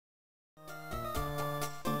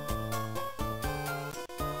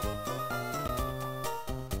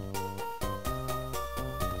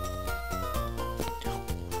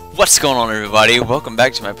What's going on, everybody? Welcome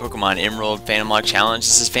back to my Pokemon Emerald PhantomLocke challenge.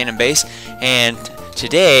 This is Phantombass, and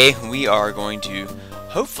today we are going to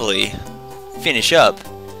hopefully finish up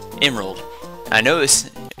Emerald. I know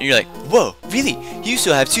this, and you're like, whoa, really? You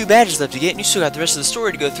still have 2 badges left to get, and you still got the rest of the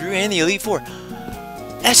story to go through, and the Elite Four.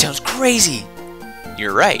 That sounds crazy.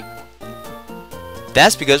 You're right.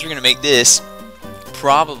 That's because we're going to make this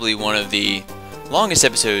probably one of the longest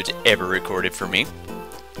episodes ever recorded for me.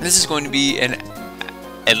 This is going to be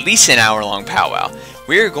at least an hour-long powwow.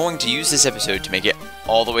 We're going to use this episode to make it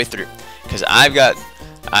all the way through, because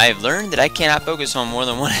I've learned that I cannot focus on more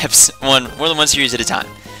than one series at a time.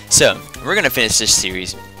 So we're gonna finish this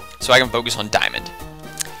series so I can focus on Diamond.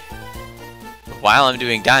 While I'm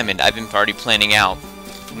doing Diamond, I've been already planning out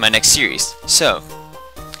my next series. So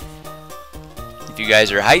if you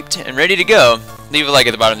guys are hyped and ready to go, leave a like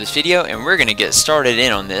at the bottom of this video, and we're gonna get started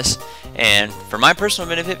in on this. And for my personal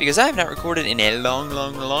benefit, because I have not recorded in a long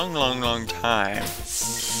time,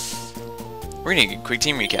 we're gonna get a quick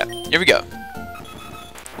team recap. Here we go.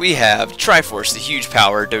 We have Triforce, the huge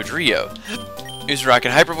power, Dodrio, who's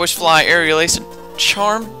rocking Hyper Voice, Fly, Aerial Ace, and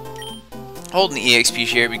Charm, holding the EXP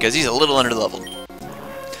share because he's a little underleveled.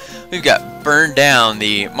 We've got Burn Down,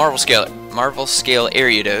 the Marvel Scale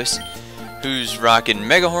Ariados, who's rocking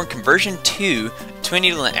Mega Horn Conversion 2, Twin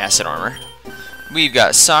Needle, and Acid Armor. We've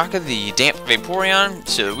got Sokka, the Damp Vaporeon,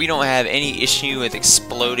 so we don't have any issue with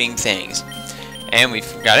exploding things. And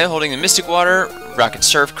we've got it holding the Mystic Water, Rocket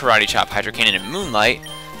Surf, Karate Chop, Hydro Cannon, and Moonlight.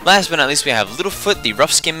 Last but not least, we have Littlefoot, the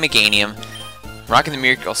Rough Skin Meganium, rocking the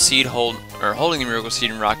Miracle Seed, holding the Miracle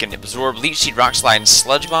Seed, and rocking Absorb, Leech Seed, Rock Slide, and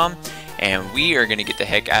Sludge Bomb. And we are going to get the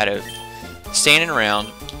heck out of standing around.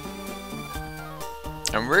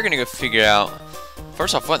 And we're going to go figure out,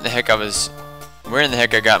 first off, where in the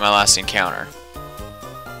heck I got my last encounter.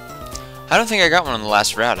 I don't think I got one on the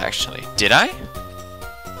last route, actually. Did I?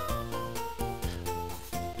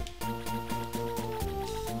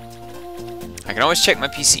 I can always check my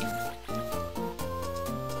PC.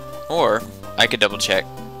 Or, I could double check.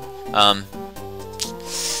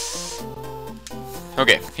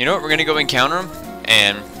 Okay, you know what? We're gonna go encounter them,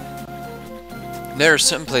 and there are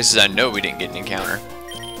some places I know we didn't get an encounter.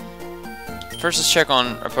 First, let's check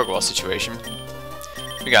on our Pokeball situation.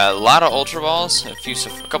 We got a lot of Ultra Balls, a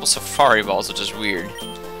couple Safari Balls, which is weird.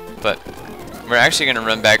 But we're actually going to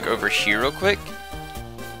run back over here real quick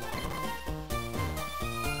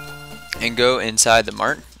and go inside the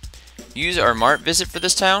mart. Use our mart visit for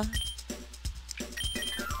this town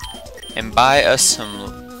and buy us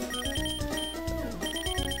some.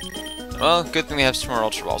 Well, good thing we have some more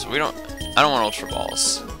Ultra Balls. I don't want Ultra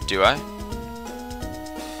Balls, do I?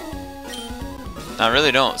 I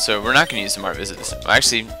really don't, so we're not going to use the mart visit this time.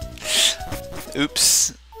 Actually,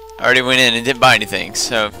 oops, I already went in and didn't buy anything,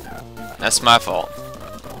 so that's my fault.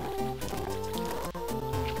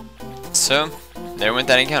 So, there went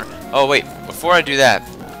that encounter. Oh wait, before I do that,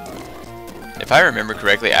 if I remember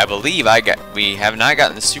correctly, I believe we have not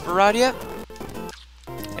gotten the Super Rod yet.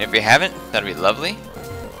 If we haven't, that'd be lovely.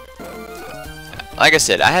 Like I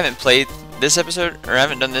said, I haven't played this episode, or I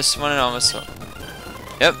haven't done this one in almost.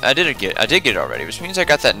 Yep, I did get it already, which means I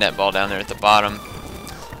got that net ball down there at the bottom.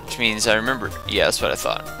 Which means I remember, yeah, that's what I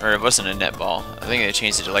thought. Or it wasn't a net ball. I think they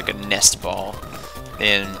changed it to like a nest ball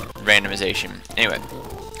in randomization. Anyway,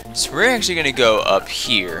 so we're actually going to go up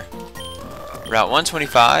here, Route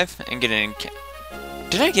 125, and get an encounter.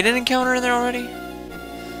 Did I get an encounter in there already?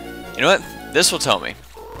 You know what? This will tell me.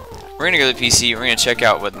 We're going to go to the PC, we're going to check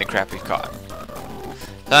out what in the crap we caught.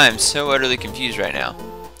 I am so utterly confused right now.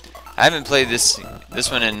 I haven't played this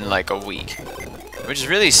one in like a week, which is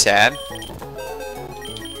really sad.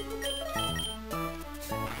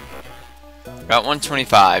 About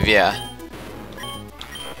 125, yeah.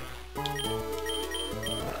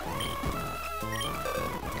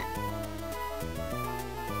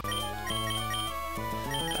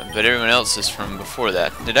 But everyone else is from before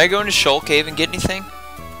that. Did I go into Shoal Cave and get anything?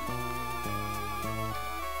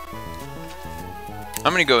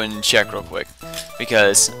 I'm gonna go in and check real quick,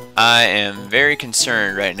 because I am very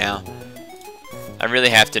concerned right now. I really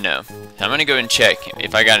have to know. So I'm gonna go and check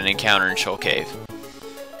if I got an encounter in Shoal Cave.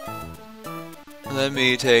 Let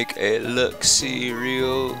me take a look-see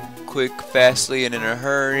real quick, fastly, and in a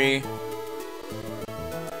hurry.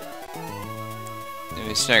 Let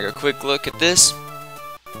me snag a quick look at this.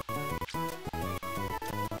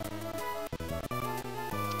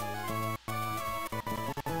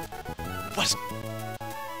 What?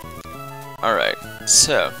 Alright,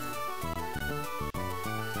 so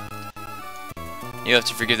You'll have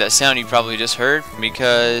to forgive that sound you probably just heard,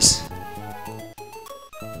 because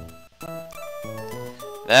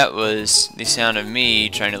that was the sound of me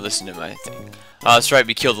trying to listen to my thing. Oh, that's right,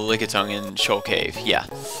 we killed the Lickitung in Shoal Cave. Yeah.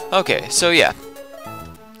 Okay, so yeah.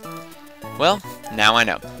 Well, now I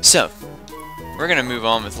know. So, we're gonna move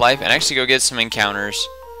on with life and actually go get some encounters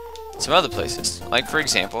some other places. Like, for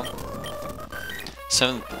example,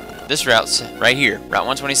 this route's right here, Route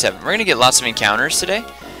 127. We're gonna get lots of encounters today.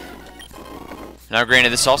 Now, granted,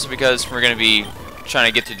 this is also because we're gonna be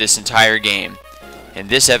trying to get through this entire game in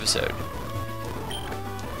this episode.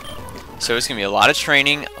 So it's gonna be a lot of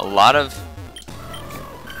training, a lot of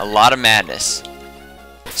madness.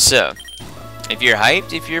 So, if you're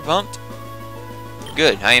hyped, if you're pumped,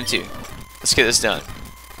 good, I am too. Let's get this done.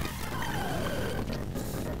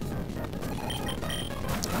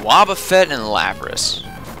 Wobbuffet and Lapras.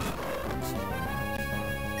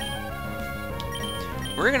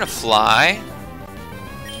 We're gonna fly,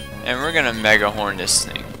 and we're gonna Mega Horn this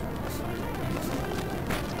thing.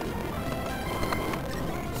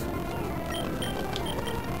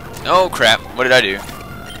 Oh crap, what did I do?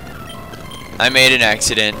 I made an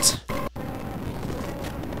accident.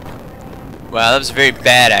 Wow, that was a very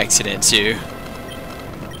bad accident too.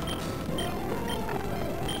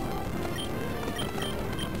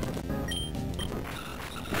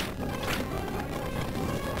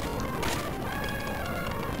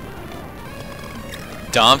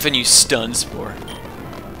 Donphin, you stun spore.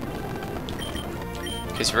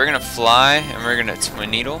 Okay, so we're gonna fly and we're gonna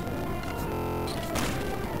Twin Needle.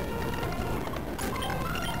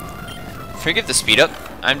 Forgive the speed up.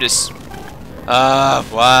 I'm just...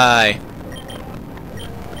 why?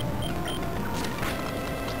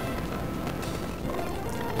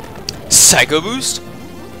 Psycho Boost?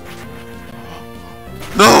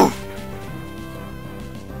 No!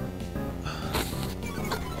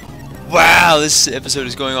 Wow, this episode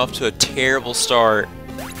is going off to a terrible start.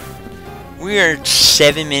 We are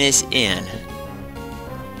 7 minutes in.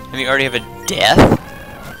 And we already have a death?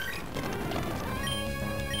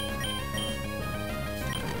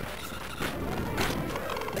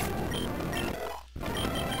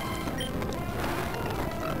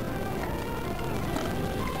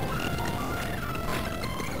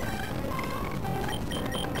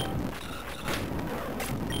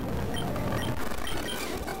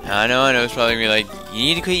 I know, it's probably gonna be like, you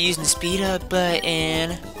need to quit using the speed up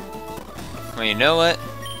button. Well, you know what?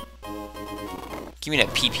 Give me that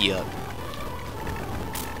PP up.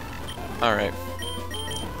 Alright.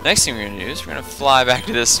 Next thing we're gonna do is we're gonna fly back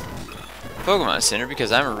to this Pokemon Center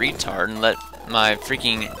because I'm a retard and let my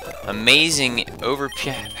freaking amazing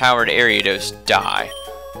overpowered Ariados die.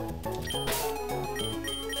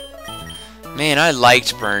 Man, I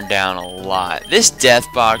liked Burn Down a lot. This death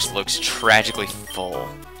box looks tragically full.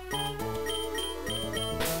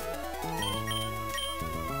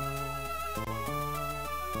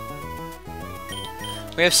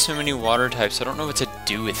 We have so many water types, I don't know what to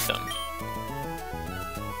do with them.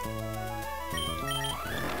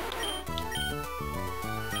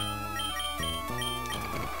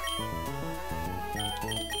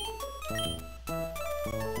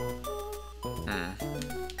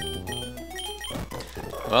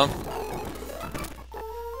 Well,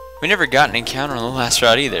 we never got an encounter on the last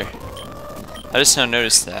route either. I just now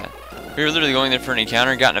noticed that. We were literally going there for an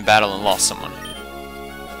encounter, got in a battle, and lost someone.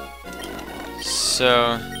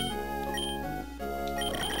 So...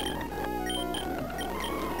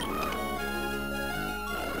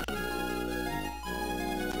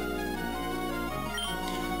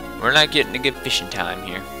 we're not getting a good fishing time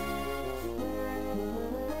here.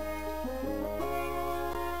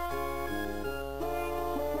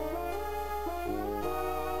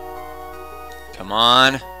 Come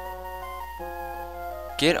on.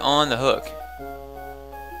 Get on the hook.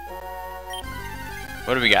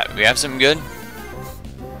 What do we got? We have something good?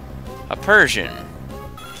 A Persian.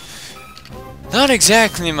 Not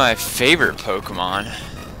exactly my favorite Pokemon.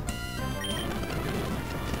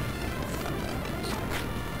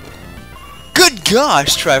 Good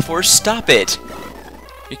gosh, Triforce, stop it!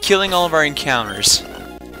 You're killing all of our encounters.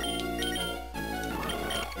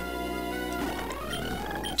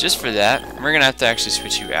 Just for that, we're gonna have to actually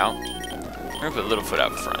switch you out. We're gonna put Littlefoot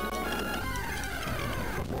out front.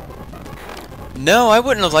 No, I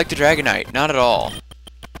wouldn't have liked the Dragonite, not at all.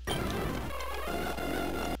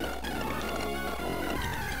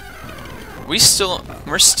 We're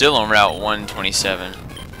still on Route 127,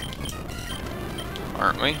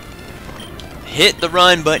 aren't we? Hit the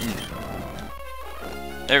run button.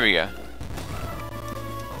 There we go.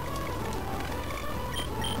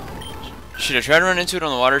 Should I try to run into it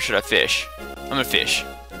on the water or should I fish? I'm gonna fish.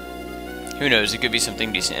 Who knows, it could be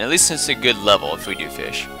something decent. At least it's a good level if we do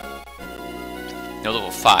fish. No level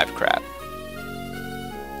 5 crap.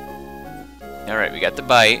 Alright, we got the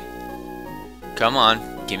bite. Come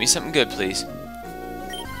on, give me something good, please.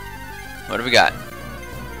 What do we got?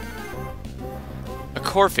 A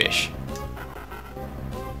corefish.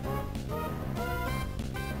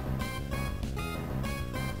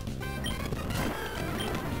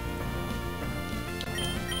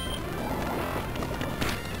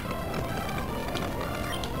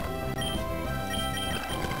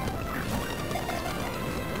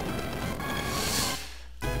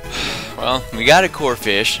 Well, we got a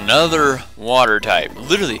corefish, another water type.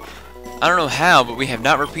 Literally, I don't know how, but we have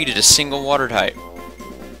not repeated a single water type.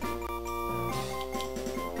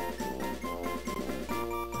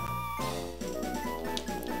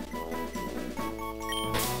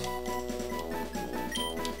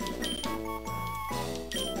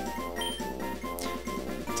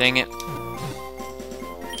 Dang it.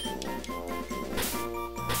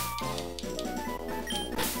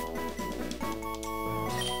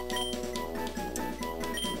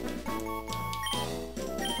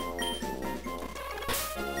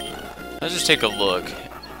 Let's just take a look.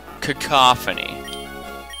 Cacophony.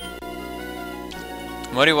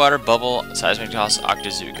 Muddy water, bubble, seismic toss,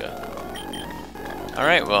 octazooka.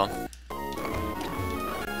 Alright, well.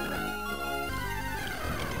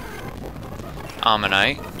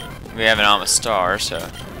 Ammonite. We have an Amistar, so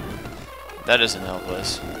that doesn't help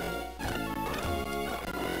us.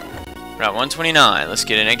 Route 129. Let's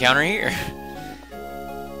get an encounter here.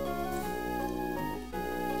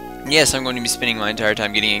 Yes, I'm going to be spending my entire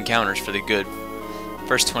time getting encounters for the good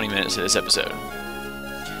first 20 minutes of this episode.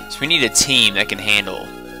 So we need a team that can handle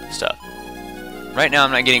stuff. Right now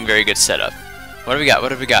I'm not getting very good setup. What do we got?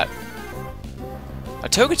 What have we got? A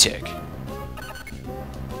Togetic.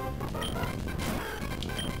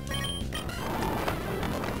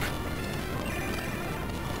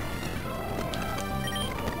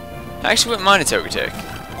 I actually wouldn't mind a Togetic.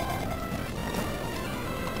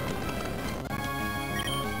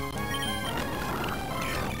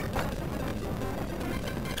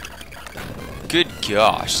 Good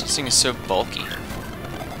gosh, this thing is so bulky.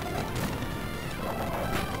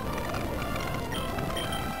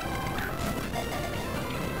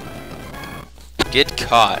 Get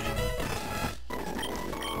caught.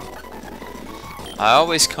 I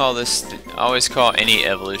always call this, any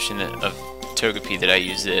evolution of Togepi that I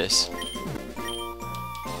use this.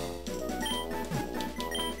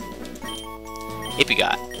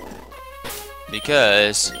 Ipigot.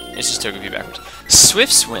 Because it's just Togepi backwards.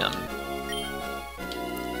 Swift Swim.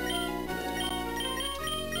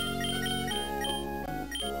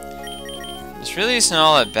 This really isn't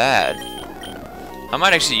all that bad. I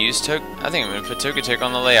might actually use I think I'm going to put Togetic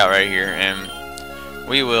on the layout right here, and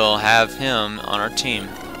we will have him on our team.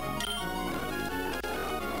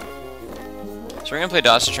 So we're going to play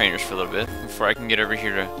Dodge Trainers for a little bit before I can get over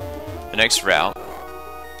here to the next route.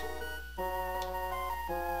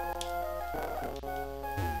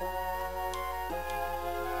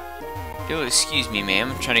 If you'll excuse me,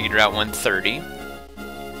 ma'am, I'm trying to get Route 130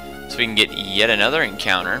 so we can get yet another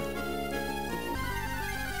encounter,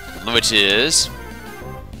 which is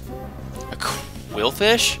a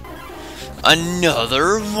Quillfish,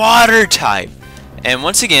 another water type, and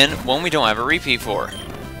once again, one we don't have a repeat for.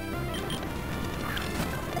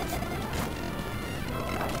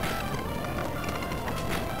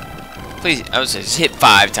 Please, I was just hit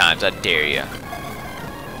 5 times, I dare you.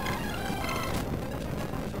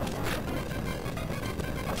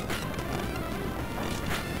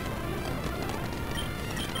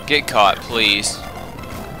 Get caught, please.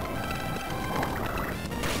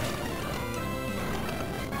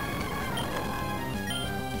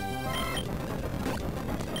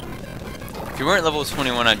 If you weren't level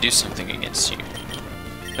 21, I'd do something against you.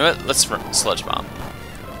 You know what? Let's Sludge Bomb.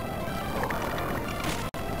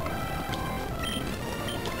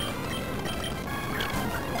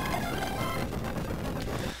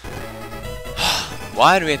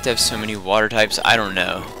 Why do we have to have so many water types? I don't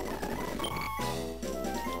know.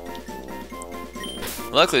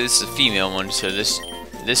 Luckily, this is a female one, so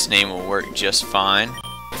this name will work just fine.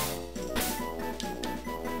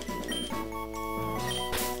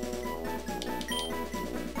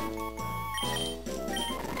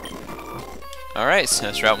 Alright, so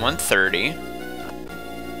that's Route 130.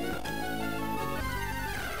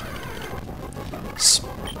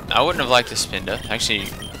 I wouldn't have liked the Spinda. Actually,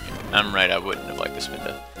 I'm right, I wouldn't have liked the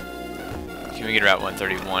Spinda. Can we get a Route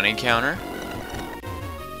 131 encounter?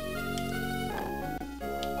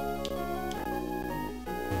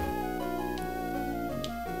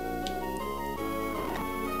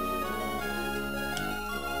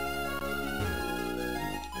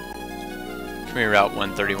 Come here, Route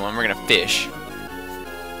 131. We're gonna fish.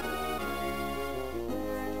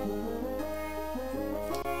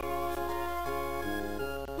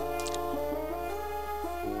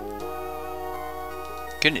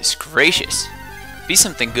 Goodness gracious. Be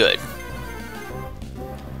something good.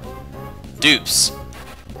 Dupes.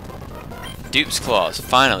 Dupes claws.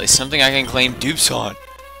 Finally, something I can claim dupes on.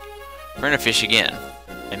 We're gonna fish again.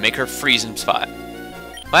 And make her freeze and spot.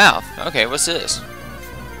 Wow. Okay, what's this?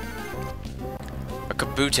 A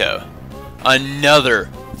Kabuto. Another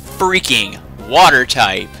freaking water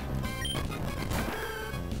type.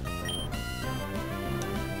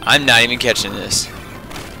 I'm not even catching this.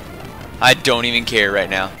 I don't even care right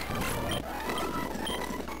now.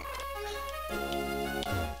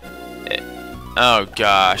 Oh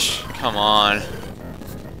gosh, come on.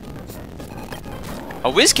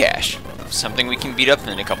 A Whiscash. Something we can beat up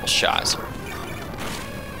in a couple shots.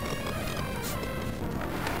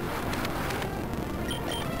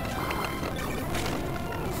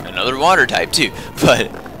 Another water type too,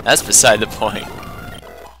 but that's beside the point.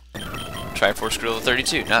 Triforce Gorilla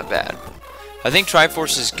 32, not bad. I think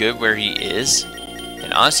Triforce is good where he is,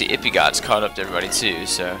 and honestly, Ipigot's caught up to everybody too,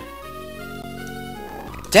 so.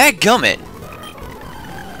 Dadgummit!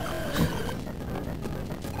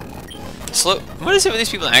 What is it with these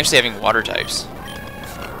people actually having water types?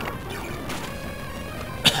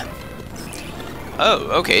 Oh,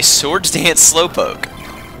 okay, Swords Dance Slowpoke.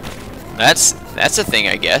 That's a thing,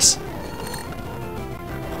 I guess.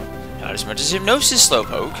 Not as much as Hypnosis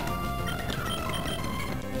Slowpoke.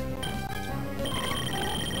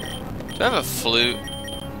 Do I have a Flute?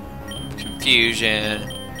 Confusion.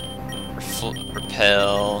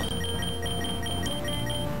 Repel.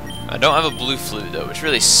 I don't have a blue Flute though, which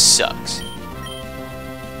really sucks.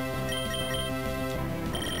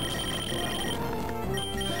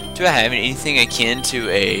 Do I have anything akin to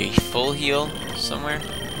a full heal somewhere?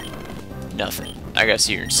 Nothing. I gotta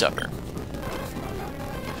see her and suffer.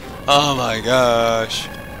 Oh my gosh.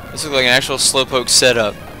 This looks like an actual Slowpoke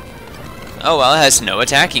setup. Oh well, it has no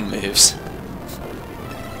attacking moves.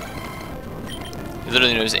 It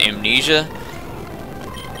literally knows Amnesia,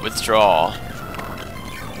 Withdrawal,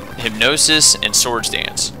 Hypnosis, and Swords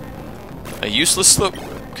Dance. A useless Slowpoke.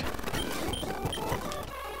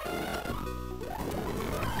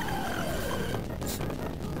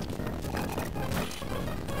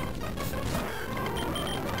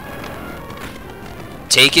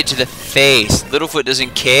 Take it to the face. Littlefoot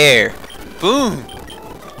doesn't care. Boom!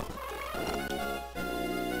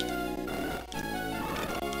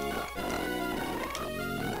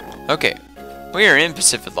 Okay, we are in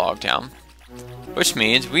PhantomLocke Town, which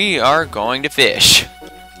means we are going to fish.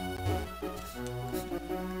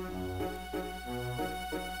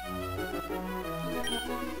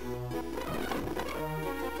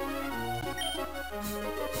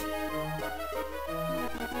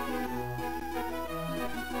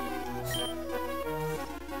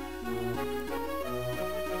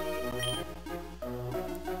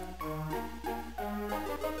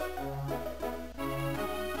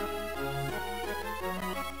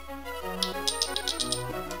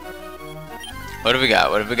 What have we got?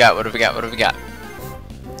 What have we got? What have we got? What have we got?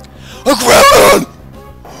 A Gremlin!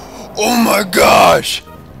 Oh my gosh!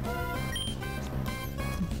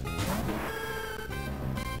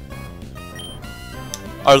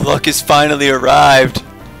 Our luck has finally arrived.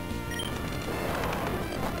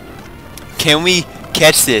 Can we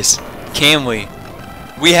catch this? Can we?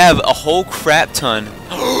 We have a whole crap ton.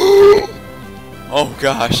 Oh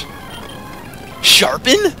gosh.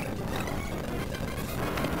 Sharpen?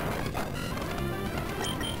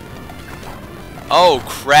 Oh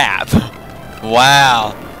crap.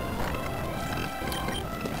 Wow.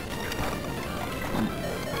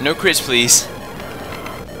 No crits, please.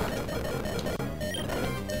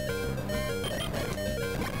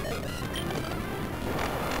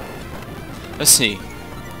 Let's see.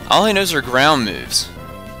 All he knows are ground moves.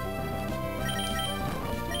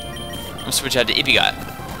 Let's switch out to Ipigot.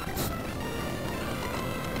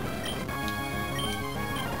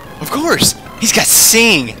 Of course! He's got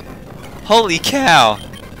Sing! Holy cow!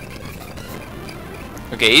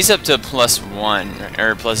 Okay, he's up to +1,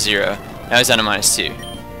 or +0. Now he's down to -2.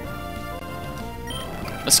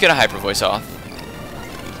 Let's get a Hyper Voice off.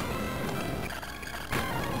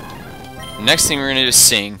 Next thing we're gonna do is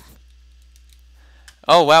Sing.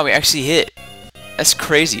 Oh wow, we actually hit. That's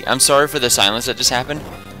crazy. I'm sorry for the silence that just happened.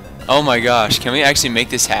 Oh my gosh, can we actually make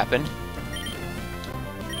this happen?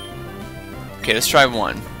 Okay, let's try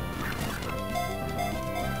 1.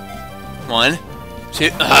 1, 2,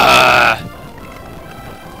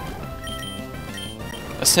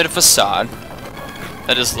 Let's hit a Facade.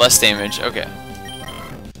 That does less damage, okay.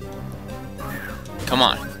 Come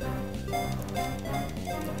on.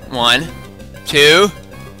 1, 2,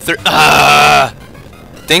 3. Ah!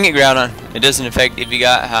 Dang it, Groudon. It doesn't affect if you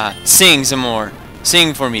got. Sing some more.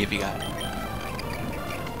 Sing for me if you got.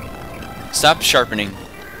 Stop sharpening.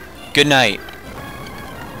 Good night.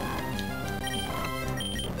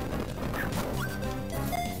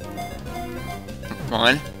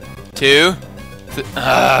 One, 2,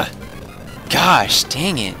 gosh,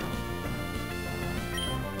 dang it.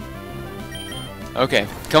 Okay,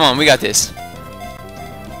 come on, we got this.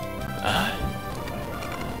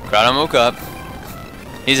 Groudon woke up.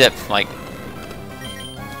 He's at, like,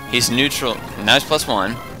 he's neutral. Now he's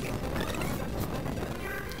 +1.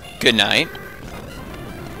 Good night.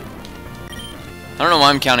 I don't know why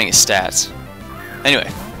I'm counting his stats. Anyway,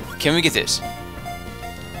 can we get this?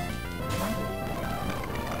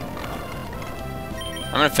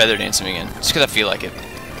 I'm gonna feather dance him again, just because I feel like it.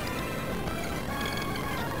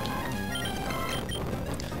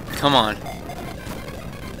 Come on.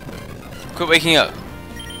 Quit waking up.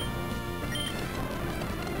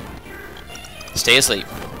 Stay asleep.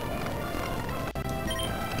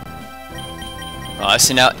 Well, I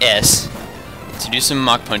send out S to do some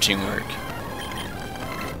mock punching work.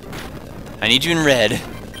 I need you in red.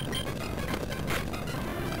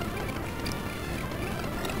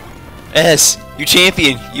 S, you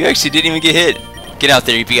champion. You actually didn't even get hit. Get out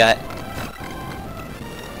there, you got.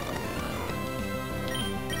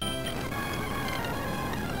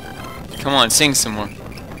 Come on, sing some more.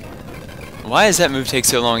 Why does that move take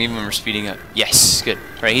so long even when we're speeding up? Yes, good.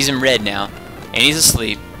 Alright, he's in red now. And he's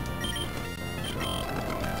asleep.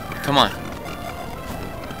 Come on.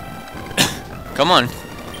 Come on.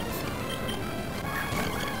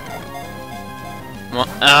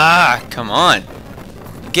 Well, come on.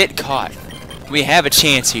 Get caught. We have a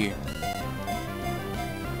chance here.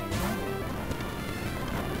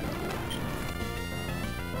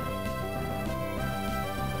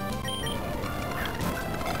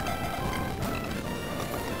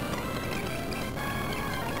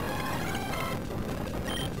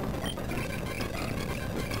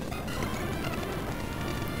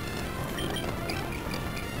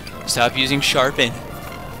 Stop using sharpen.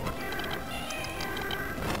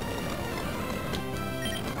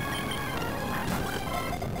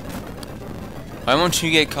 Why won't you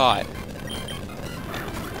get caught?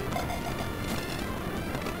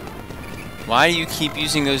 Why do you keep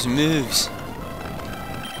using those moves?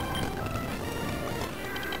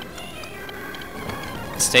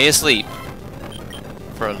 Stay asleep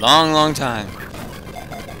for a long, long time.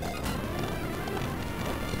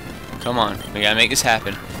 Come on, we gotta make this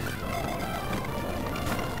happen.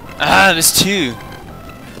 There's 2.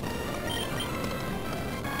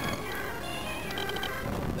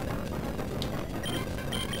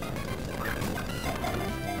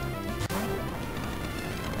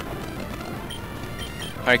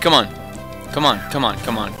 Alright, come on. Come on, come on,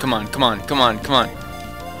 come on, come on, come on, come on, come on.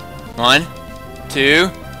 1, 2,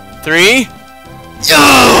 3.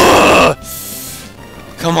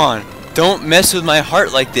 Come on. Don't mess with my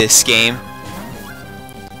heart like this, game.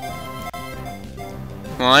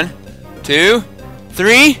 1, 2,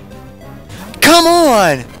 3. Come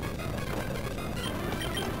on!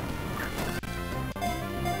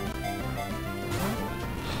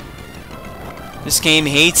 This game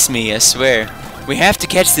hates me, I swear. We have to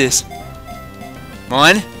catch this.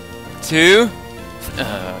 1, 2.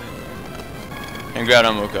 And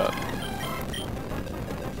Groudon woke up.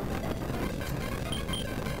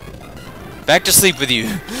 Back to sleep with you.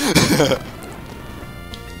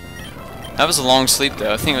 That was a long sleep,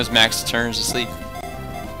 though. I think it was max turns to sleep.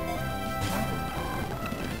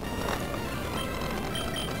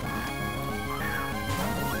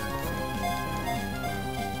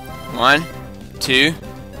 One, 2,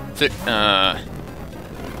 3.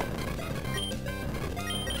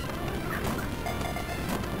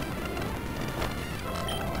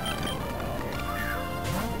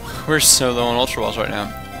 We're so low on Ultra Balls right now.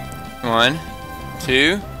 1,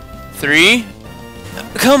 2, 3.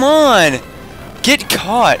 Come on! Get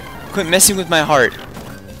caught! Quit messing with my heart.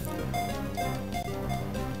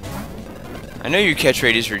 I know your catch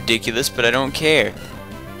rate is ridiculous, but I don't care.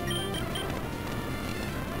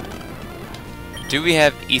 Do we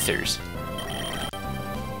have ethers?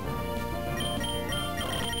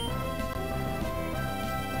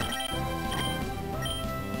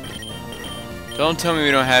 Don't tell me we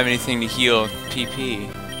don't have anything to heal PP.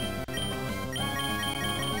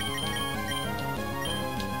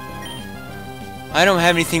 I don't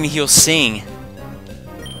have anything to heal Sing.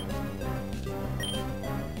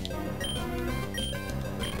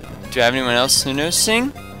 Do you have anyone else who knows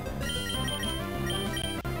Sing?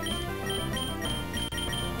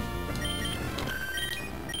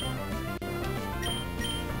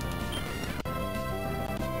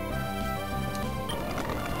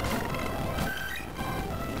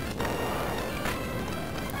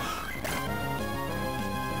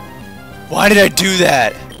 Why did I do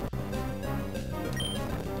that?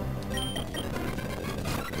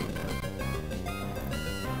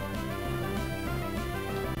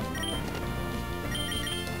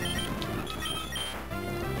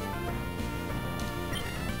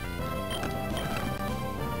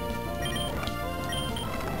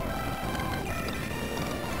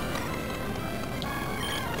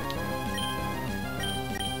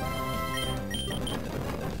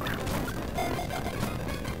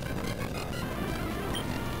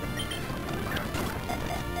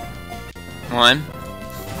 One.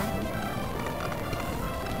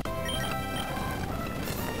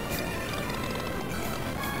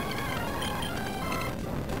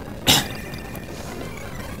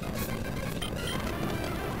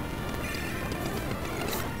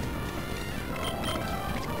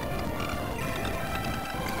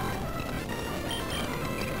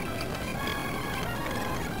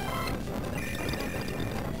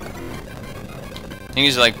 I think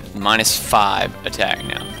he's like -5 attack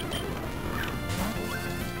now.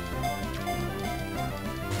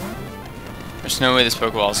 There's no way this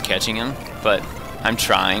Pokeball is catching him, but I'm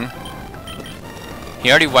trying. He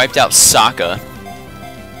already wiped out Sokka.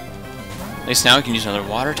 At least now we can use another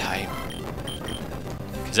water type.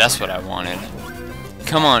 Because that's what I wanted.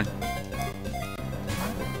 Come on.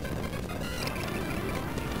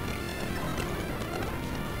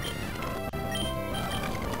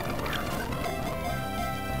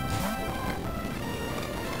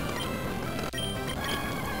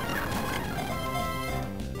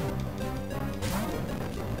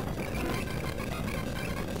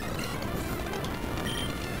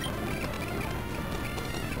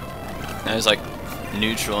 I was like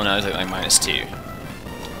neutral and I was at like -2.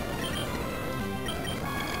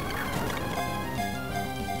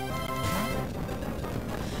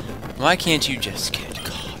 Why can't you just get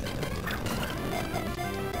caught?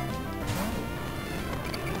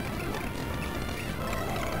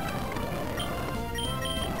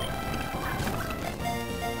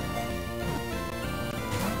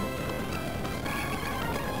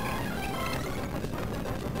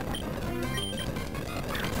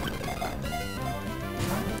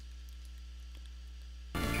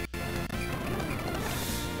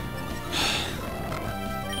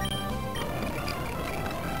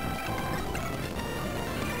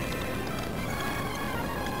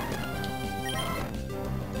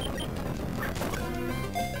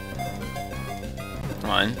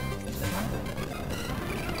 One.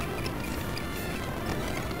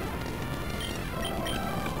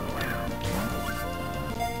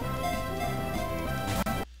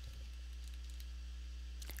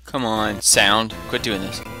 Come on, sound. Quit doing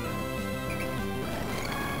this.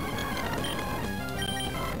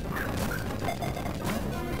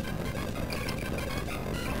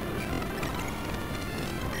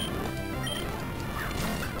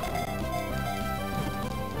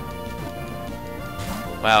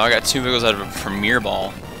 Wow, I got 2 Wiggles out of a Premier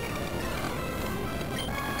Ball.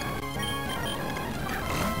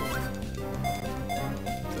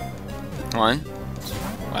 One.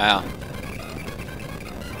 Wow.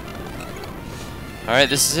 Alright,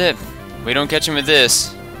 this is it. We don't catch him with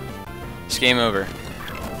this. It's game over.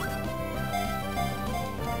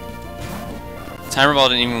 Timer Ball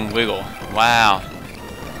didn't even wiggle. Wow.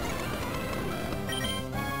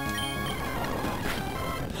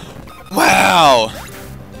 Wow!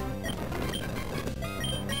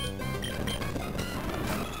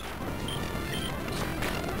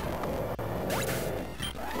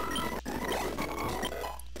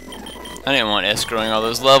 I didn't want escrowing all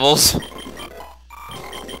those levels.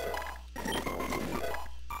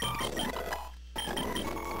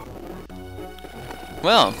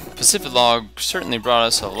 Well, PhantomLocke certainly brought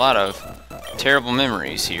us a lot of terrible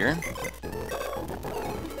memories here.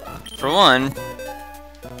 For one,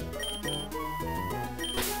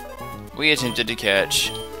 we attempted to catch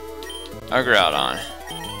a Groudon.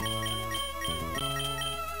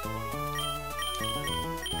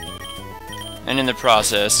 And in the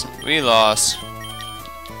process, we lost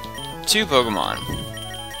 2 Pokemon.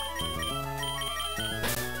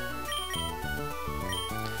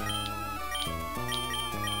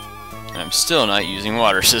 And I'm still not using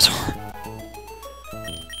Water Sizzle.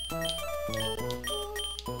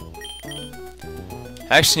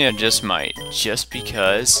 Actually, I just might, just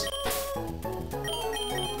because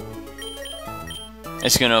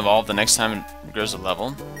it's going to evolve the next time it grows a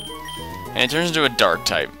level. And it turns into a Dark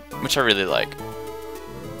type, which I really like.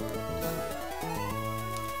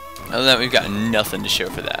 Other than that, we've got nothing to show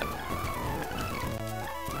for that.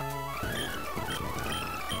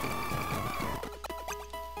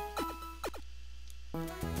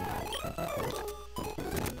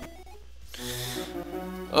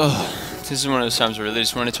 Oh, this is one of those times where I really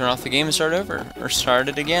just want to turn off the game and start over, or start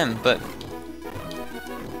it again, but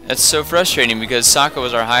that's so frustrating because Sokka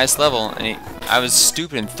was our highest level, and I was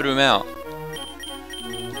stupid and threw him out.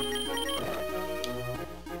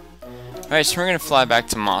 Alright, so we're gonna fly back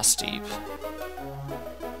to Moss Deep.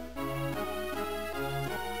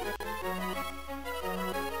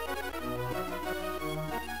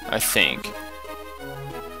 I think.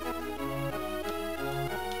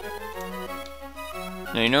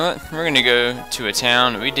 Now, you know what? We're gonna go to a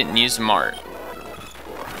town we didn't use the mart.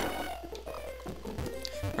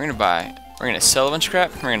 We're gonna sell a bunch of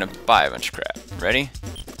crap, we're gonna buy a bunch of crap. Ready?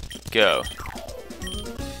 Go.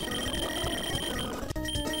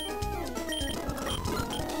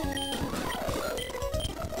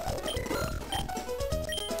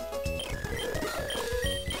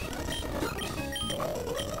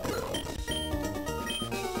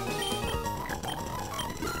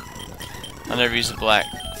 I'll never use the black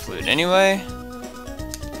fluid anyway.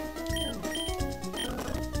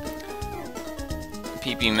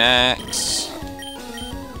 PP max.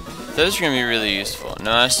 Those are going to be really useful.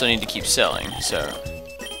 No, I still need to keep selling, so.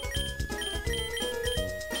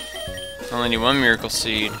 I only need one miracle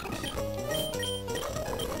seed.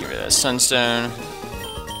 Get rid of that sunstone.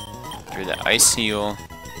 Get rid of that ice heal.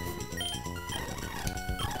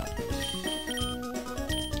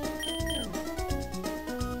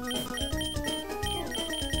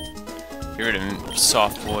 Get rid of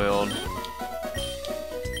soft boiled.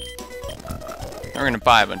 We're gonna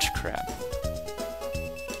buy a bunch of crap.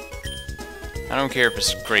 I don't care if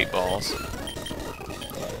it's great balls.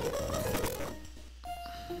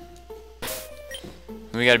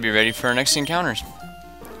 We gotta be ready for our next encounters.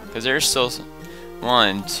 Because there's still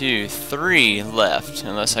 1, 2, 3 left.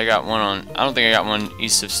 Unless I got one on. I don't think I got one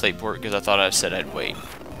east of Slateport because I thought I said I'd wait.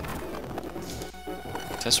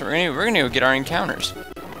 That's what we're gonna do. We're gonna go get our encounters.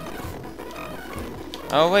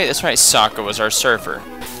 Oh wait, that's right, Sokka was our surfer.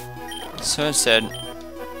 So instead...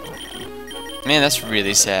 Man, that's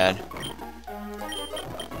really sad.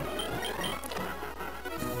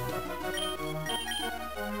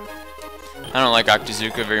 I don't like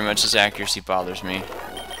Octazooka very much, his accuracy bothers me.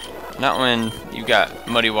 Not when you got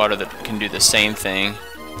Muddy Water that can do the same thing.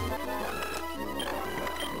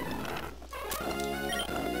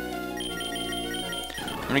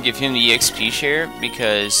 I'm gonna give him the EXP share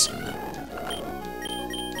because...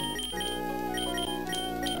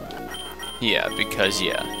 Yeah, because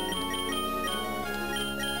yeah.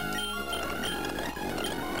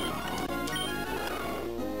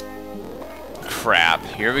 Crap,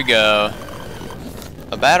 here we go.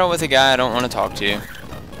 A battle with a guy I don't want to talk to.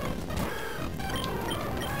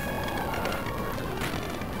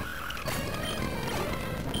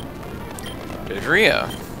 There's Rio.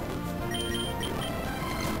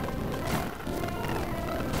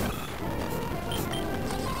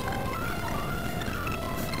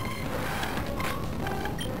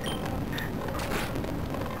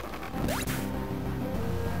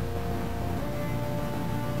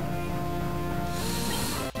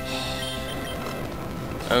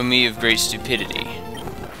 Oh, me of great stupidity.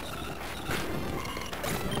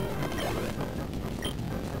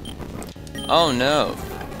 Oh no,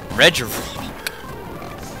 Regirock.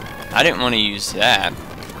 I didn't want to use that.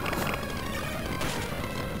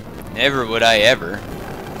 Never would I ever.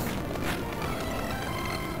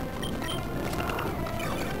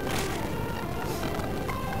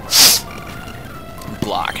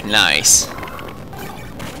 Block, nice.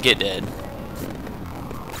 Get dead.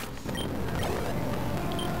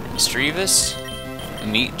 Strevis,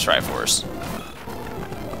 meet Triforce.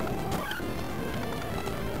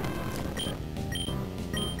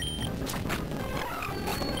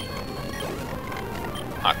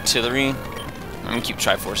 Octillery. I'm gonna keep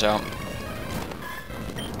Triforce out.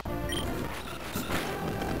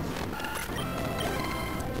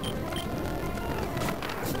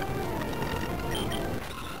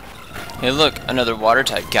 Hey look, another water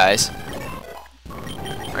type, guys.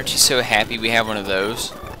 Aren't you so happy we have one of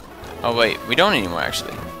those? Oh wait, we don't anymore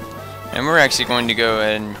actually. And we're actually going to go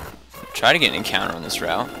ahead and try to get an encounter on this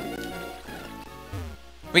route.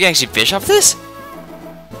 We can actually fish off this?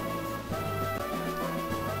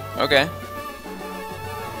 Okay.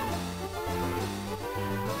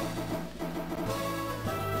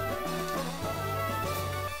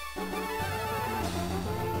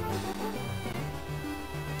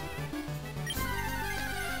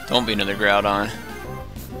 Don't be another Groudon.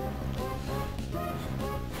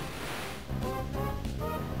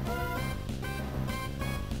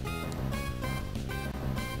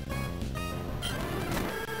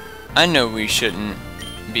 I know we shouldn't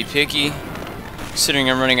be picky, considering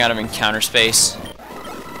I'm running out of encounter space.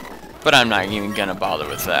 But I'm not even gonna bother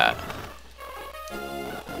with that.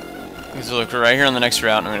 Because look, we're right here on the next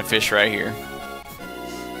route, and I'm gonna fish right here.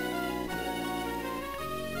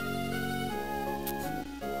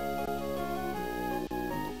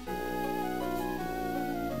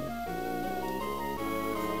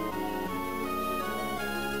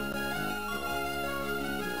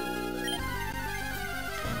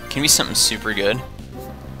 Can be something super good.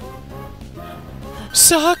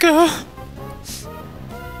 Sokka!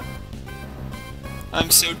 I'm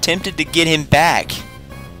so tempted to get him back.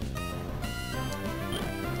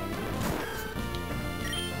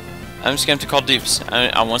 I'm just gonna have to call dupes.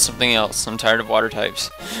 I want something else. I'm tired of water types.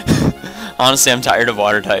 Honestly, I'm tired of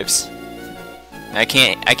water types. I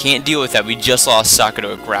can't deal with that. We just lost Sokka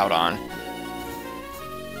to a Groudon.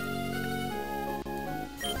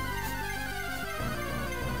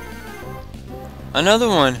 Another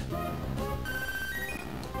one!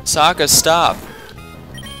 Sokka, stop!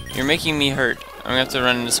 You're making me hurt. I'm gonna have to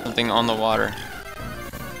run into something on the water.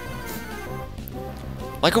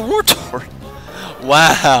 Like a Wartortle!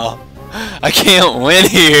 Wow! I can't win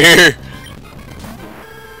here!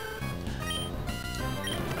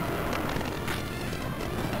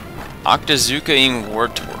 Octazooka-ing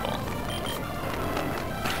Wartortle.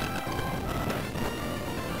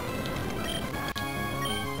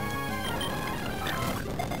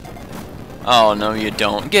 Oh, no you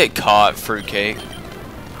don't. Get caught, fruitcake.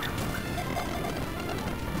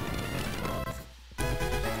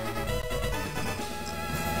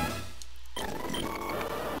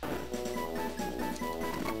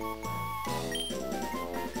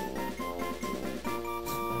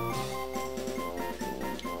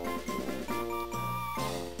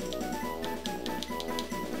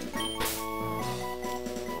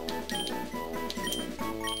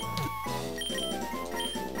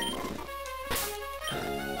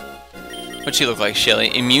 What you look like,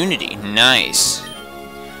 Shelly? Immunity. Nice.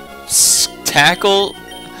 Tackle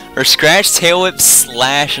or scratch, tail whip,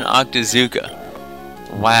 slash, and Octazooka.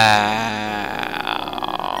 Wow.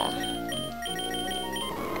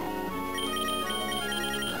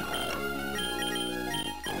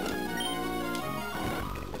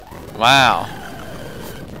 Wow.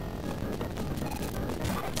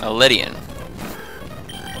 A Lydian.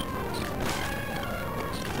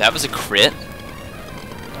 That was a crit?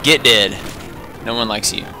 Get dead. No one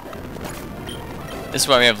likes you. This is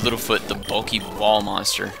why we have Littlefoot, the bulky wall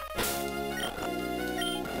monster.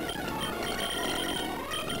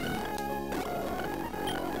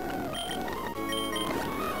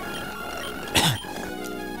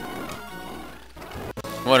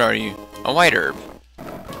 What are you? A white herb.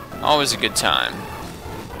 Always a good time.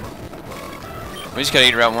 We just gotta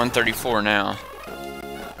eat Route 134 now.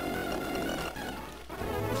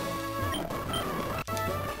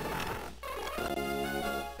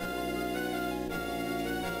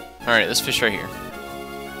 Alright, let's fish right here.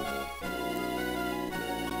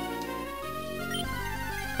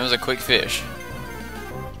 That was a quick fish.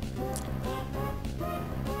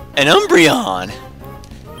 An Umbreon!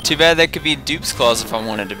 Too bad that could be Dupe's Claws if I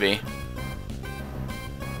wanted to be.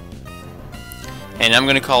 And I'm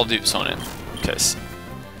gonna call Dupes on him. Because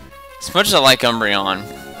as much as I like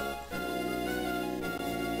Umbreon,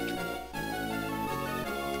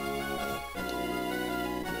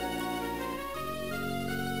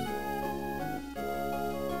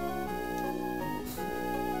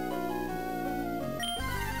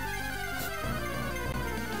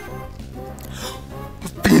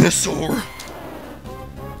 Venusaur.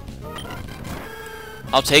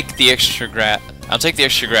 I'll take the extra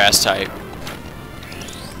grass type.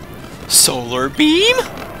 Solar beam?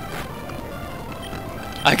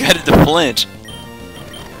 I got it to flinch.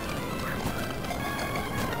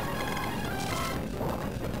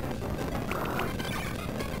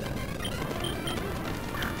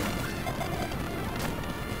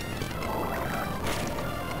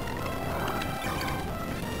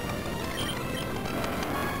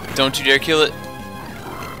 Don't you dare kill it.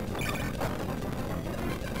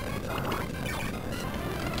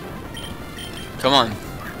 Come on.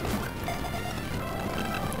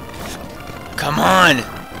 Come on!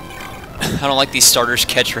 I don't like these starters'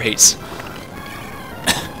 catch rates.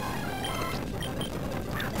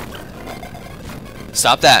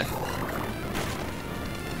 Stop that.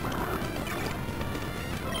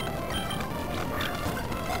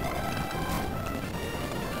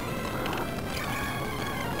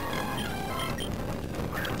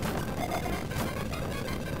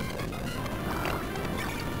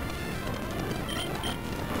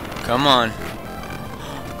 Come on.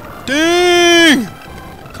 Dang!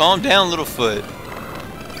 Calm down, Littlefoot.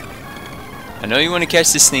 I know you want to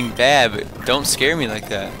catch this thing bad, but don't scare me like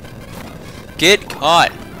that.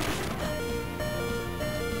 caught.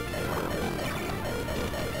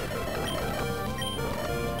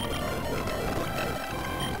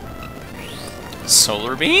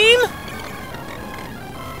 Solar beam?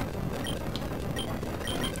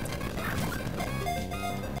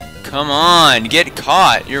 Come on, get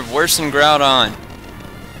caught. You're worse than Groudon.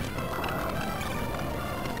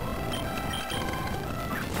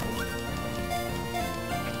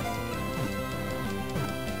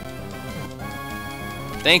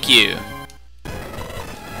 Thank you.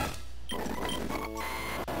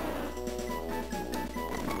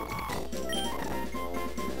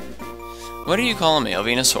 What are you calling me,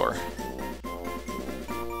 Venusaur?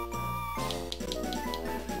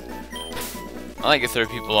 I like to throw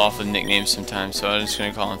people off with nicknames sometimes, so I'm just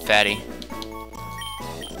gonna call him Fatty.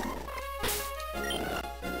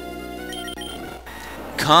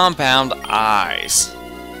 Compound eyes.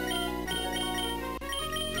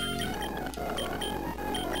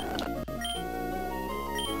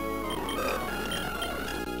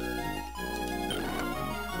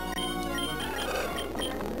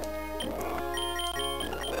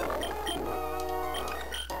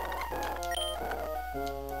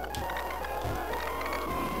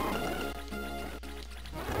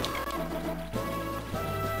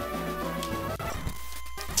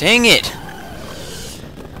 Dang it!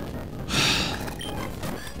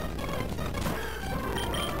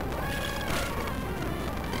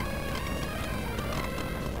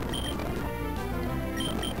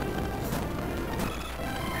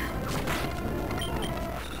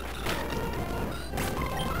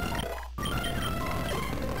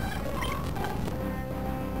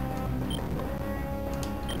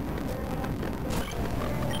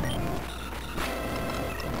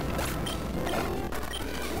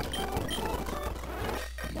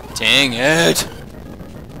 Dang it!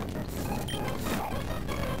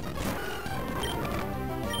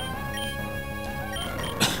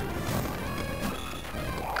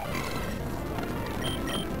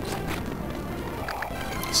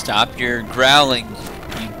 Stop your growling,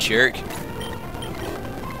 you jerk.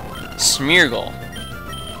 Smeargle.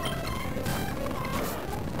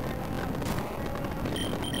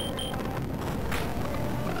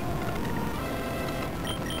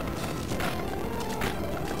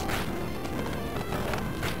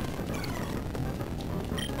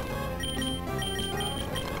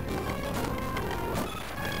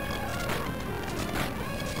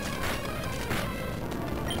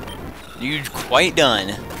 You're quite done.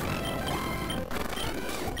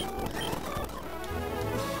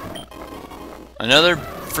 Another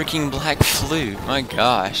freaking black flute, my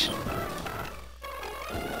gosh.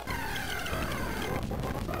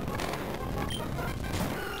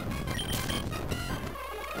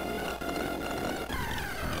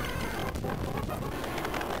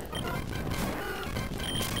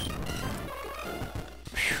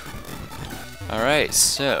 Alright,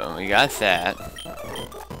 so we got that.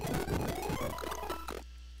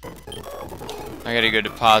 I gotta go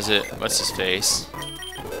deposit what's his face.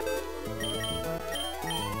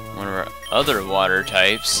 One of our other water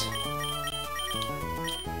types.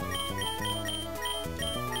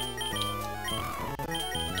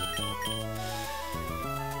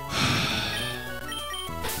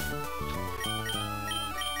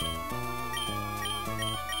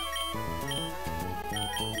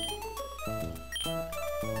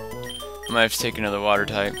 I might have to take another water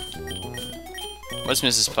type. What's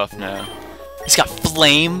Mrs. Puff now? He's got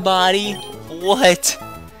flame body? What?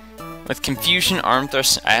 With confusion, arm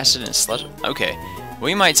thrust, acid, and sludge. Okay.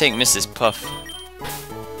 We might take Mrs. Puff.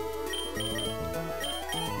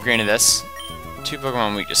 Granted, that's two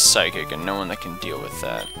Pokemon weak to Psychic, and no one that can deal with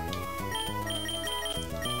that.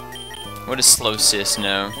 What does Slow Sis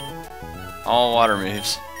know? All water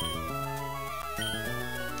moves.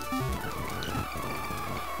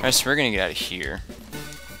 Alright, so we're gonna get out of here.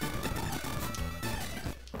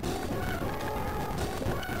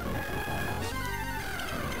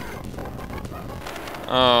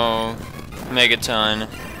 Oh, Megaton.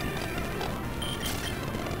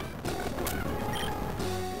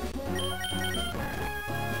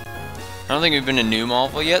 I don't think we've been to New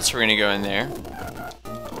Malville yet, so we're gonna go in there.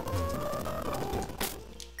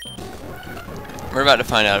 We're about to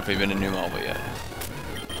find out if we've been to New Malville yet.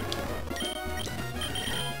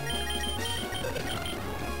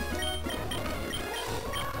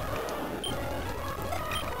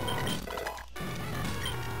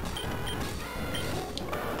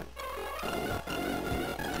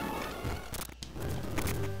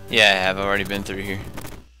 Yeah, I have already been through here.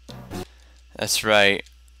 That's right.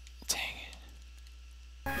 Dang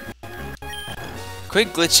it.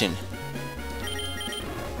 Quit glitching.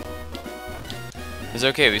 It's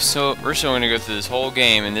okay, we're still gonna go through this whole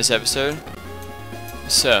game in this episode.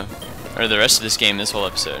 So, or the rest of this game, this whole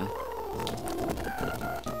episode.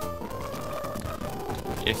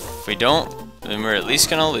 If we don't, then we're at least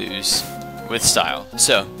gonna lose with style.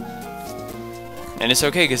 So, and it's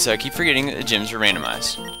okay because I keep forgetting that the gyms are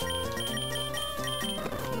randomized,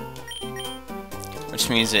 which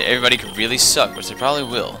means that everybody could really suck, which they probably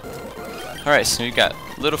will. All right, so we've got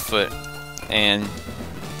Littlefoot and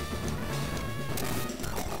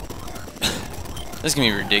this is gonna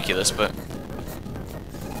be ridiculous, but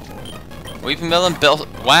Weeping Melon Belt.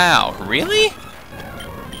 Wow, really?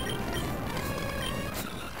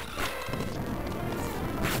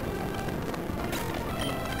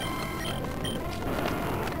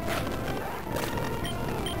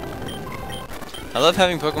 I love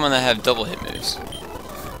having Pokemon that have double hit moves.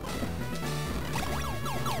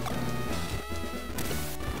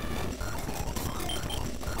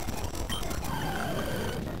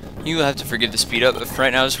 You will have to forgive the speed up, but for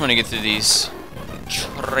right now I just want to get through these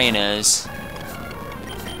trainers.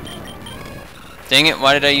 Dang it,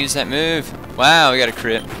 why did I use that move? Wow, we got a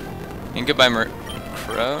crit. And goodbye,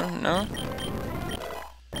 Crow? No?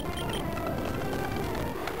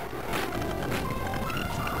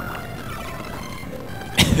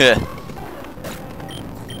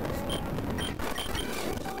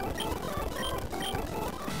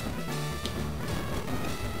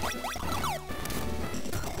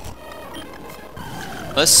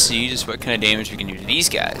 Let's see just what kind of damage we can do to these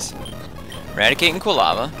guys. Eradicate and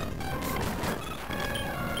Quilava.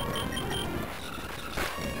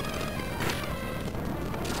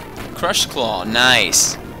 Crush Claw,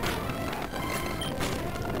 nice.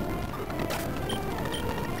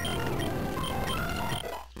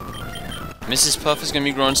 Mrs. Puff is going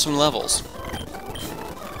to be growing some levels.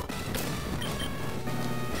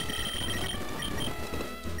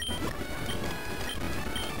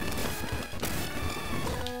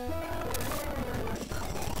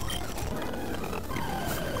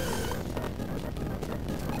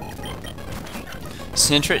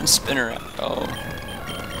 Centret and Spinner. Oh.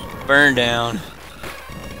 Burn down.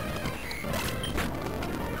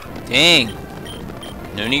 Dang.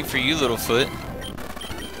 No need for you, Littlefoot.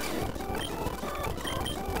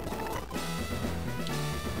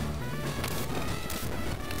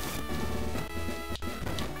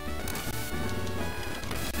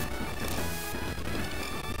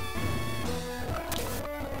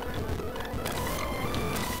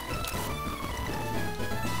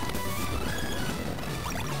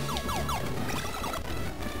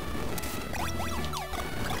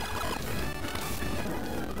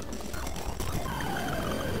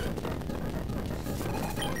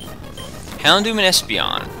 Houndoom and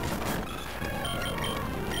Espeon.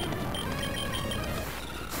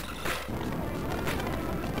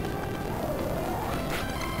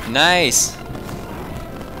 Nice.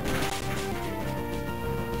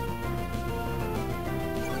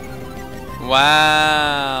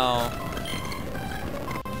 Wow.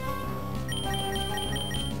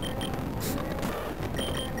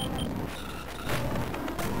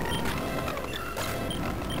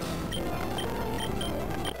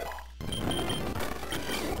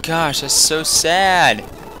 Gosh, that's so sad.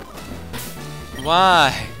 Why?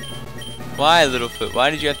 Why, Littlefoot? Why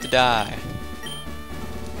did you have to die?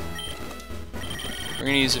 We're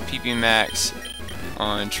gonna use a PP Max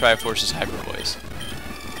on Triforce's Hyper Voice.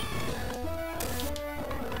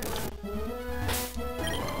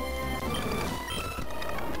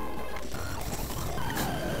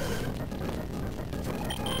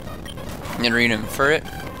 And then read him for it.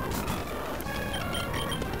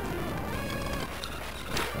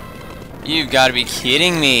 You've got to be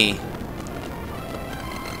kidding me.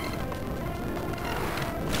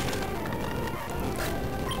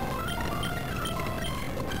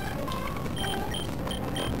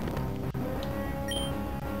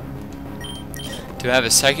 Do I have a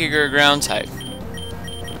Psychic or a Ground type?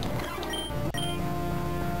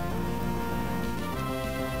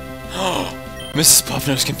 Oh, Mrs. Puff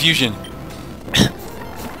knows confusion.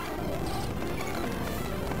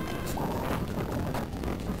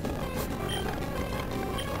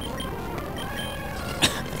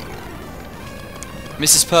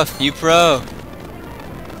 Mrs. Puff, you pro.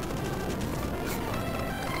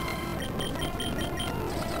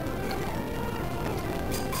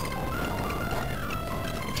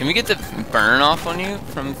 Can we get the burn off on you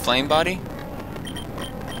from Flame Body?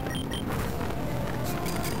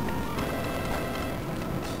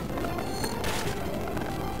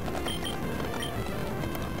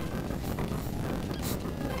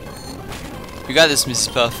 You got this,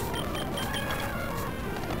 Mrs. Puff.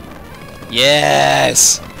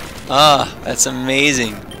 Yes! Ah, that's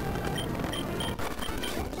amazing.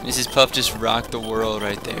 Mrs. Puff just rocked the world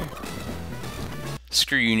right there.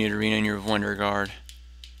 Screw you, Nidorina, and your Wonder Guard.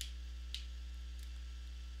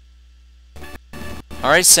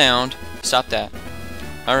 Alright, sound. Stop that.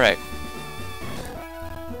 Alright.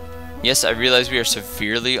 Yes, I realize we are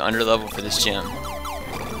severely underleveled for this gym.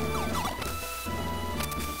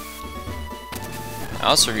 I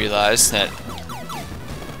also realize that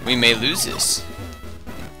we may lose this.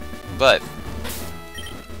 But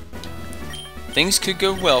things could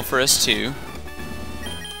go well for us too.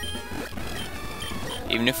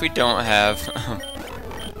 Even if we don't have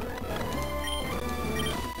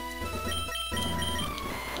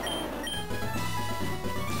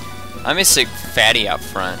I'm a sick fatty out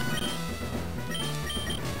front.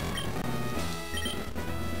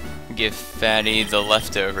 Give Fatty the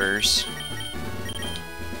leftovers.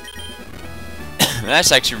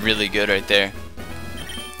 That's actually really good right there.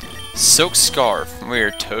 Silk Scarf. We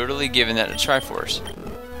are totally giving that a try for us.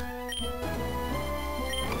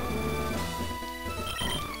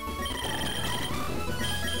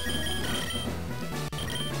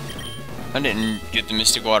 I didn't get the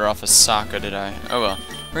Mystic Water off of Sokka, did I? Oh well.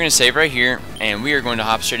 We're going to save right here, and we are going to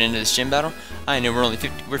hop straight into this gym battle. I know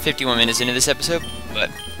we're 51 minutes into this episode, but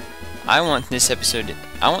I want this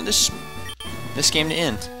game to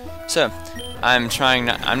end. So, I'm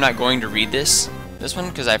not going to read this one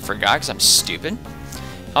because I forgot because I'm stupid.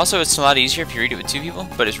 Also, it's a lot easier if you read it with two people,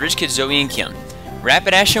 but it's Rich Kid, Zoe, and Kim.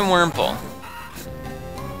 Rapidash and Wurmple.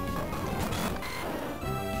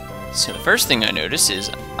 So the first thing I notice is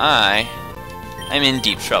I'm in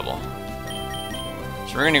deep trouble.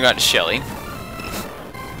 So we're gonna go out to Shelly.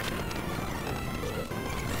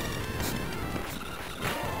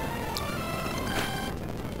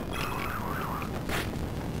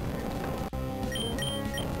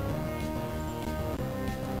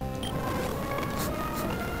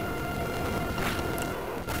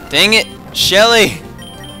 Dang it, Shelly!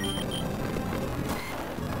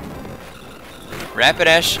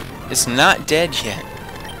 Rapidash is not dead yet.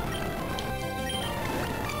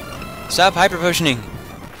 Stop hyper potioning.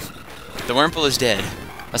 The Wurmple is dead.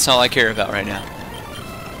 That's all I care about right now.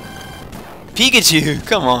 Pikachu,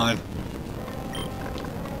 come on.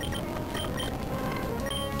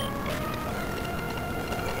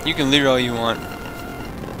 You can leer all you want.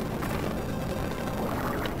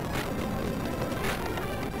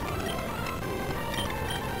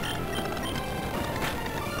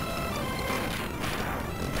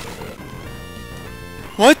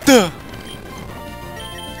 What the?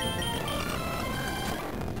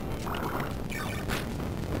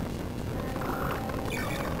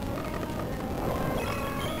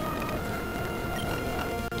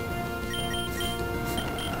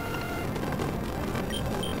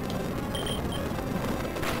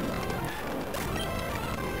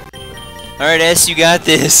 Alright, S, you got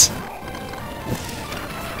this.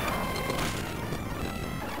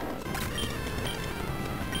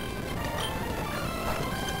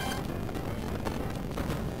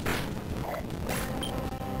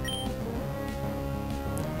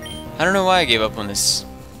 I don't know why I gave up on this.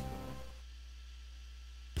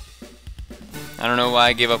 I don't know why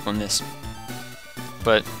I gave up on this.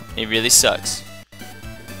 But it really sucks.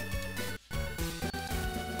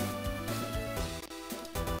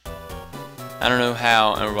 I don't know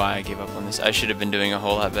how or why I gave up on this. I should have been doing a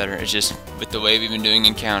whole lot better. It's just with the way we've been doing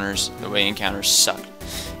encounters, the way encounters sucked.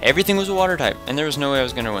 Everything was a water type, and there was no way I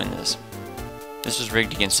was going to win this. This was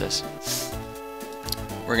rigged against us.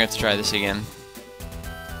 We're going to have to try this again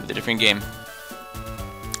with a different game.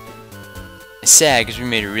 It's sad because we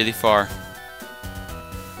made it really far.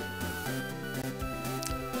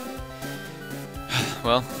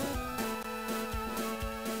 Well,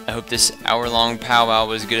 I hope this hour-long powwow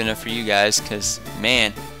was good enough for you guys, because,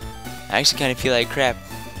 man, I actually kind of feel like crap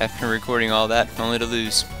after recording all that, only to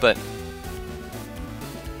lose, but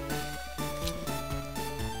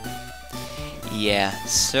yeah,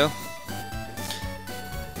 so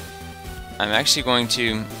I'm actually going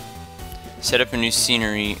to set up a new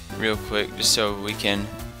scenery real quick, just so we can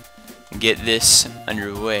get this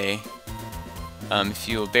underway. If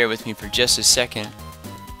you will bear with me for just a second.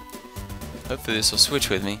 Hopefully this will switch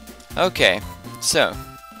with me. Okay, so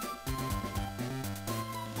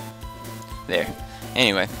there.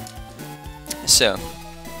 Anyway, so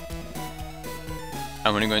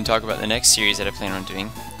I'm gonna go and talk about the next series that I plan on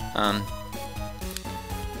doing.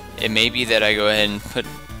 It may be that I go ahead and put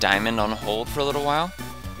Diamond on hold for a little while,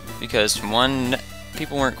 because one,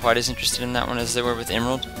 people weren't quite as interested in that one as they were with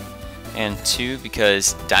Emerald, and two,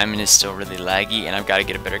 because Diamond is still really laggy and I've got to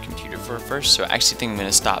get a better computer for it first. So I actually think I'm going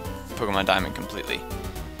to stop Pokemon Diamond completely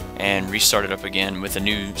and restart it up again with a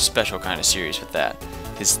new special kind of series with that.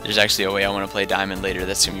 Because there's actually a way I want to play Diamond later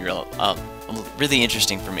that's going to be really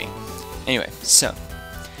interesting for me. Anyway, so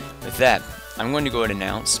with that, I'm going to go ahead and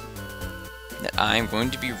announce that I'm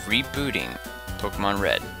going to be rebooting Pokemon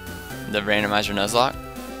Red, the randomizer Nuzlocke.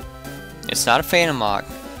 It's not a PhantomLocke,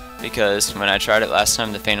 because when I tried it last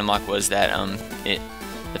time, the PhantomLocke was that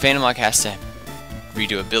the PhantomLocke has to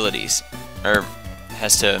redo abilities, or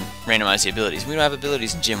has to randomize the abilities. We don't have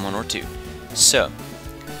abilities in Gym 1 or 2. So,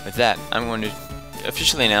 with that, I'm going to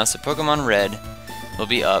officially announce that Pokemon Red will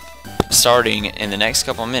be up starting in the next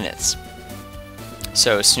couple minutes.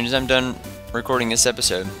 So, as soon as I'm done recording this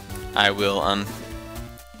episode, I will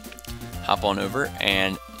hop on over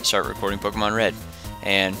and start recording Pokemon Red.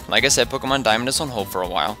 And like I said, Pokemon Diamond is on hold for a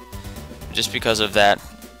while, just because of that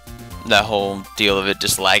whole deal of it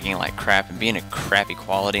just lagging like crap and being a crappy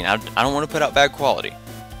quality. And I don't want to put out bad quality.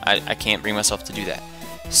 I can't bring myself to do that.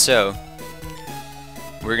 So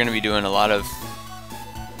we're going to be doing a lot of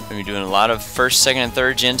first, second, and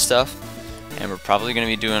third gen stuff, and we're probably going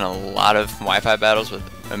to be doing a lot of Wi-Fi battles with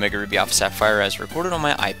Omega Ruby Alpha Sapphire as recorded on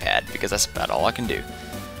my iPad, because that's about all I can do.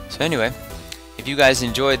 So anyway, if you guys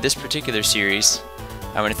enjoyed this particular series,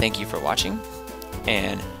 I want to thank you for watching,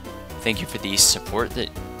 and thank you for the support that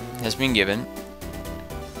has been given,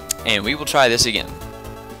 and we will try this again.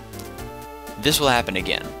 This will happen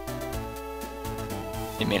again.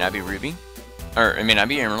 It may not be Ruby, or it may not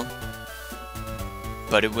be Emerald,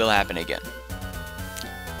 but it will happen again.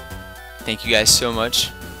 Thank you guys so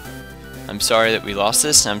much. I'm sorry that we lost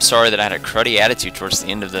this, and I'm sorry that I had a cruddy attitude towards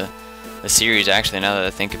the end of the series. Actually, now that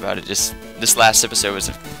I think about it, just this last episode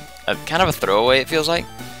was a kind of a throwaway, it feels like,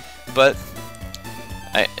 but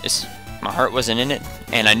my heart wasn't in it,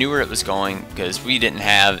 and I knew where it was going because we didn't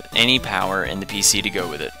have any power in the PC to go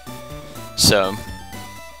with it. So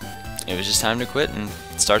it was just time to quit and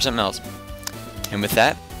start something else. And with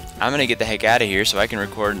that, I'm gonna get the heck out of here so I can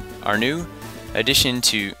record our new addition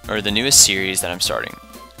to, or the newest series that I'm starting.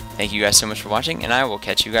 Thank you guys so much for watching, and I will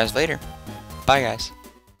catch you guys later. Bye guys.